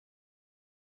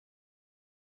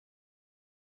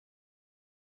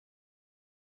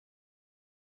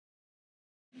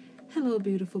Hello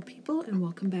beautiful people and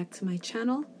welcome back to my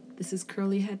channel. This is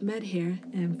Curly Head Med here,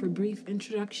 and for brief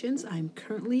introductions, I'm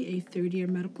currently a third-year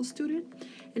medical student,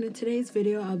 and in today's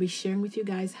video I'll be sharing with you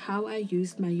guys how I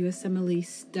used my USMLE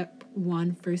Step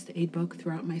 1 First Aid book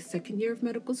throughout my second year of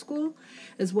medical school,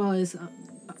 as well as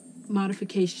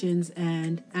modifications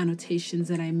and annotations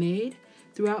that I made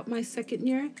throughout my second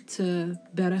year to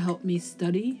better help me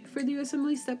study for the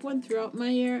USMLE Step 1 throughout my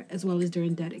year, as well as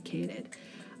during dedicated.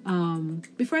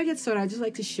 Before I get started, I'd just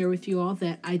like to share with you all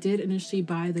that I did initially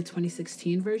buy the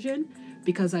 2016 version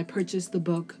because I purchased the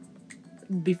book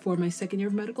before my second year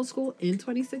of medical school in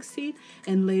 2016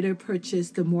 and later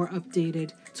purchased the more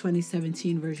updated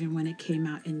 2017 version when it came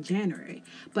out in January.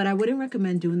 But I wouldn't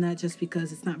recommend doing that just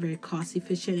because it's not very cost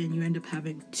efficient and you end up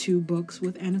having two books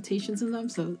with annotations in them.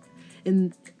 So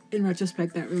in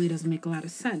retrospect, that really doesn't make a lot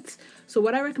of sense. So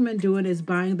what I recommend doing is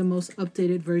buying the most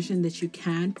updated version that you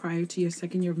can prior to your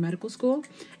second year of medical school,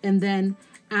 and then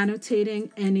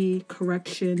annotating any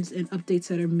corrections and updates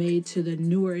that are made to the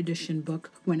newer edition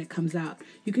book when it comes out.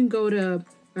 You can go to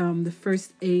the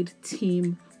First Aid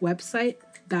Team website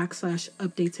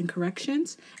 /updates and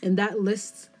corrections, and that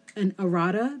lists an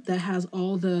errata that has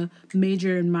all the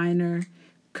major and minor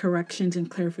corrections and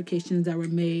clarifications that were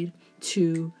made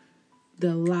to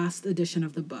the last edition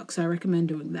of the book. So I recommend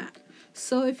doing that.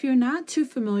 So if you're not too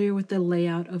familiar with the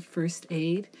layout of first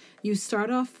aid,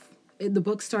 the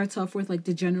book starts off with like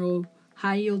the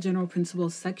high yield general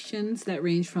principles sections that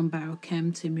range from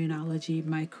biochem to immunology,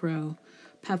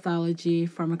 micropathology,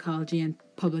 pharmacology, and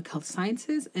public health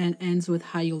sciences, and ends with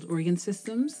high yield organ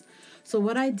systems. So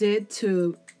what I did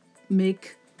to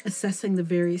make assessing the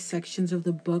various sections of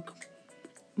the book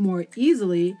more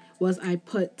easily was I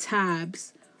put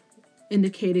tabs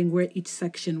indicating where each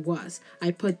section was.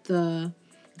 I put the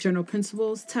general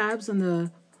principles tabs on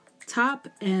the top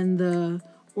and the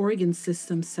organ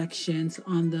system sections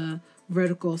on the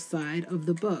vertical side of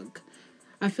the book.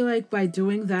 I feel like by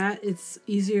doing that, it's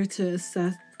easier to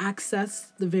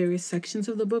access the various sections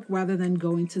of the book rather than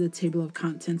going to the table of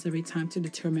contents every time to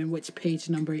determine which page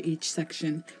number each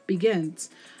section begins.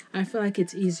 I feel like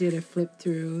it's easier to flip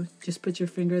through, just put your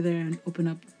finger there and open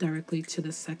up directly to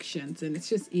the sections, and it's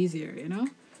just easier, you know?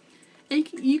 And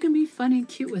you can be fun and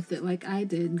cute with it like I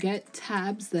did. Get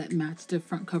tabs that match the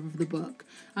front cover of the book.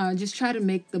 Just try to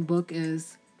make the book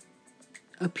as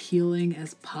appealing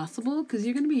as possible because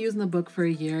you're going to be using the book for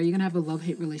a year. You're going to have a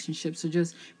love-hate relationship, so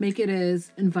just make it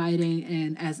as inviting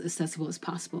and as accessible as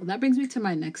possible. That brings me to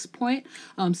my next point.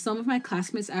 Some of my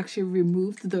classmates actually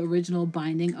removed the original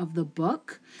binding of the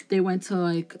book. They went to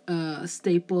like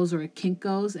Staples or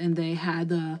Kinkos and they had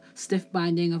the stiff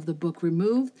binding of the book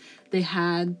removed. They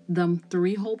had them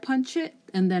 3-hole punch it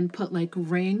and then put like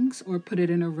rings or put it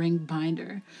in a ring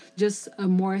binder. Just a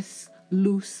more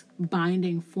loose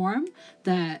binding form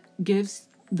that gives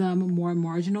them more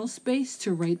marginal space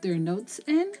to write their notes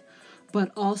in,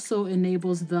 but also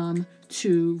enables them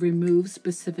to remove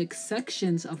specific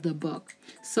sections of the book.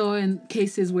 So in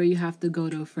cases where you have to go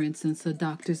to, for instance, a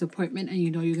doctor's appointment and you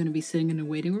know you're going to be sitting in a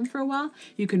waiting room for a while,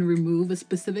 you can remove a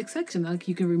specific section. Like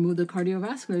you can remove the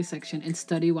cardiovascular section and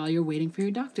study while you're waiting for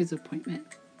your doctor's appointment.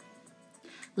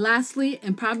 Lastly,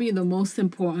 and probably the most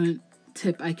important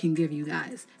tip I can give you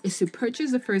guys is to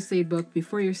purchase a first aid book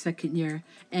before your second year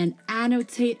and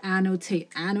annotate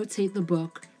the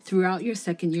book throughout your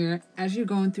second year as you're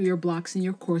going through your blocks in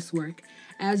your coursework,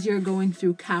 as you're going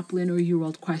through Kaplan or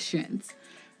uWorld questions.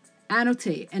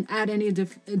 Annotate and add any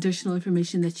additional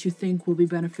information that you think will be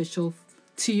beneficial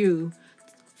to you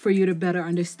for you to better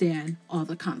understand all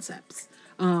the concepts.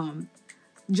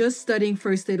 Just studying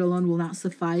first aid alone will not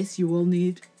suffice. You will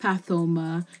need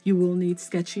Pathoma, you will need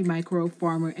Sketchy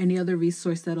Micropharm or any other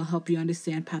resource that'll help you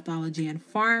understand pathology and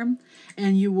pharm,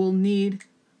 and you will need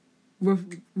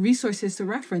resources to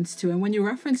reference to. And when you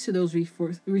reference to those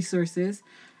resources,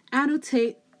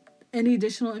 annotate any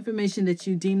additional information that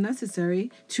you deem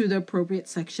necessary to the appropriate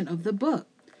section of the book.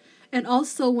 And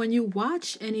also, when you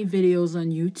watch any videos on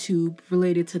YouTube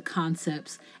related to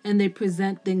concepts and they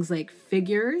present things like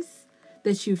figures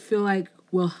that you feel like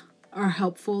are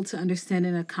helpful to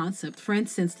understanding a concept. For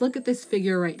instance, look at this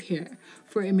figure right here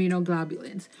for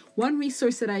immunoglobulins. One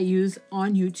resource that I used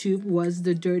on YouTube was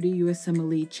the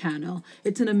DirtyUSMLE channel.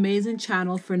 It's an amazing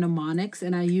channel for mnemonics,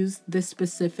 and I used this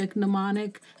specific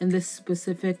mnemonic and this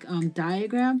specific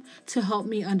diagram to help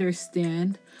me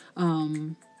understand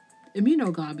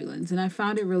immunoglobulins, and I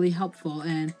found it really helpful,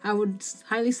 and I would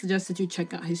highly suggest that you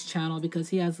check out his channel because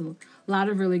he has a lot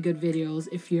of really good videos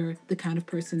if you're the kind of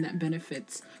person that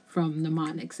benefits from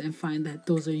mnemonics and find that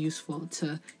those are useful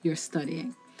to your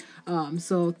studying.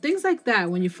 So things like that,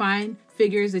 when you find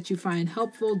figures that you find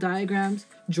helpful, diagrams,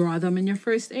 draw them in your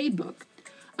first aid book.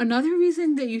 Another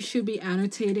reason that you should be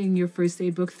annotating your first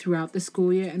aid book throughout the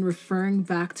school year and referring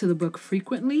back to the book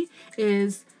frequently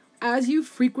is as you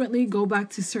frequently go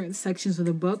back to certain sections of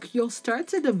the book, you'll start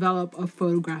to develop a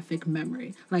photographic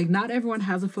memory. Like, not everyone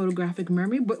has a photographic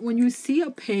memory, but when you see a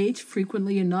page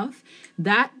frequently enough,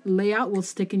 that layout will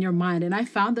stick in your mind. And I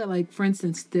found that, like, for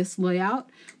instance, this layout,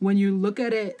 when you look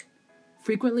at it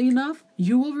frequently enough,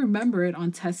 you will remember it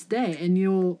on test day and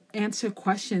you'll answer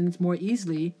questions more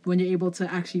easily when you're able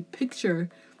to actually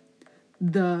picture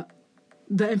the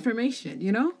information,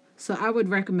 you know? So I would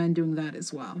recommend doing that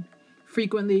as well.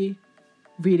 Frequently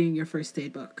reading your first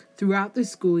aid book throughout the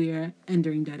school year and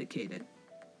during dedicated.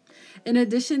 In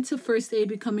addition to first aid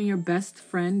becoming your best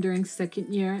friend during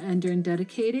second year and during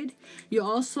dedicated, you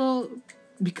also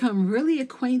become really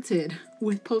acquainted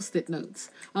with post-it notes.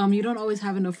 You don't always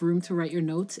have enough room to write your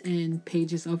notes in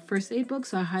pages of first aid books,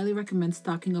 so I highly recommend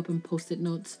stocking up on post-it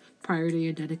notes prior to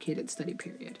your dedicated study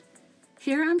period.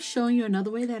 Here I'm showing you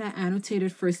another way that I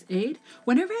annotated first aid.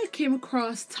 Whenever I came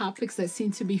across topics that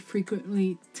seemed to be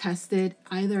frequently tested,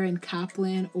 either in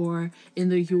Kaplan or in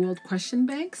the uWorld question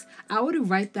banks, I would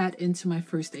write that into my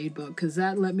first aid book because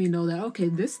that let me know that, okay,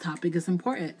 this topic is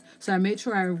important. So I made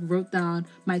sure I wrote down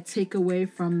my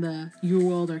takeaway from the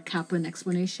uWorld or Kaplan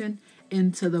explanation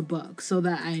into the book so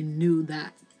that I knew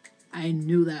that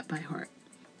by heart.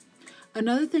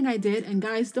 Another thing I did, and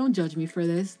guys, don't judge me for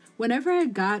this, whenever I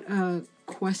got a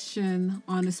question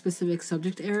on a specific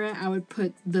subject area, I would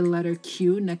put the letter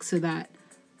Q next to that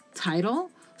title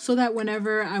so that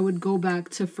whenever I would go back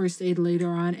to first aid later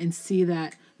on and see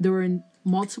that there were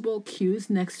multiple Q's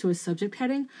next to a subject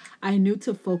heading, I knew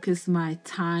to focus my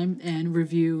time and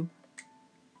review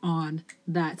on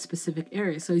that specific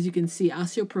area. So as you can see,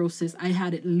 osteoporosis, I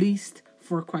had at least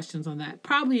 4 questions on that,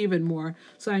 probably even more.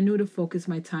 So I knew to focus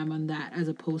my time on that as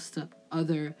opposed to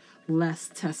other less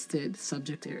tested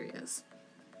subject areas.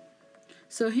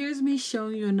 So here's me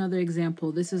showing you another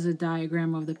example. This is a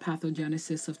diagram of the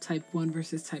pathogenesis of type 1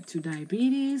 versus type 2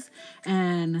 diabetes.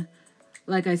 And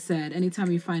like I said,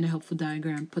 anytime you find a helpful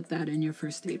diagram, put that in your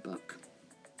first aid book.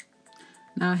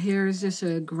 Now here's just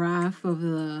a graph of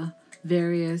the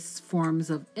various forms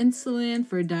of insulin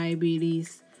for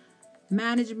diabetes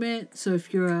management. So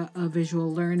if you're a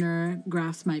visual learner,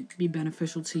 graphs might be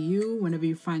beneficial to you. Whenever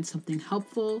you find something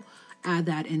helpful, add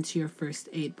that into your first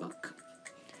aid book.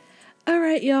 All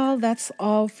right, y'all, that's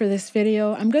all for this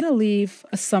video. I'm going to leave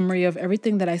a summary of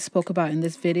everything that I spoke about in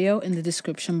this video in the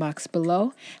description box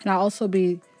below. And I'll also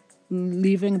be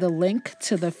leaving the link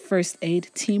to the first aid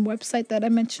team website that I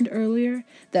mentioned earlier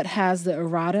that has the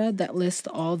errata that lists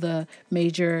all the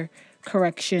major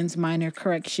corrections, minor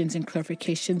corrections, and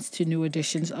clarifications to new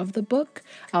editions of the book.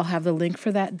 I'll have the link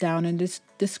for that down in this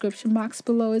description box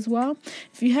below as well.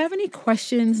 If you have any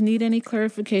questions, need any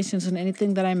clarifications on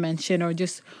anything that I mentioned, or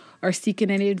just are seeking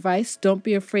any advice, don't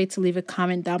be afraid to leave a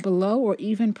comment down below or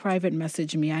even private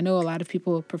message me. I know a lot of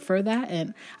people prefer that,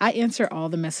 and I answer all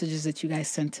the messages that you guys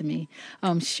send to me.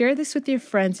 Share this with your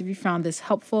friends if you found this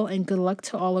helpful, and good luck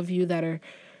to all of you that are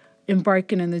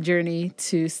embarking on the journey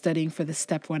to studying for the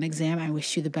Step 1 exam. I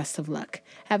wish you the best of luck.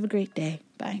 Have a great day.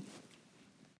 Bye.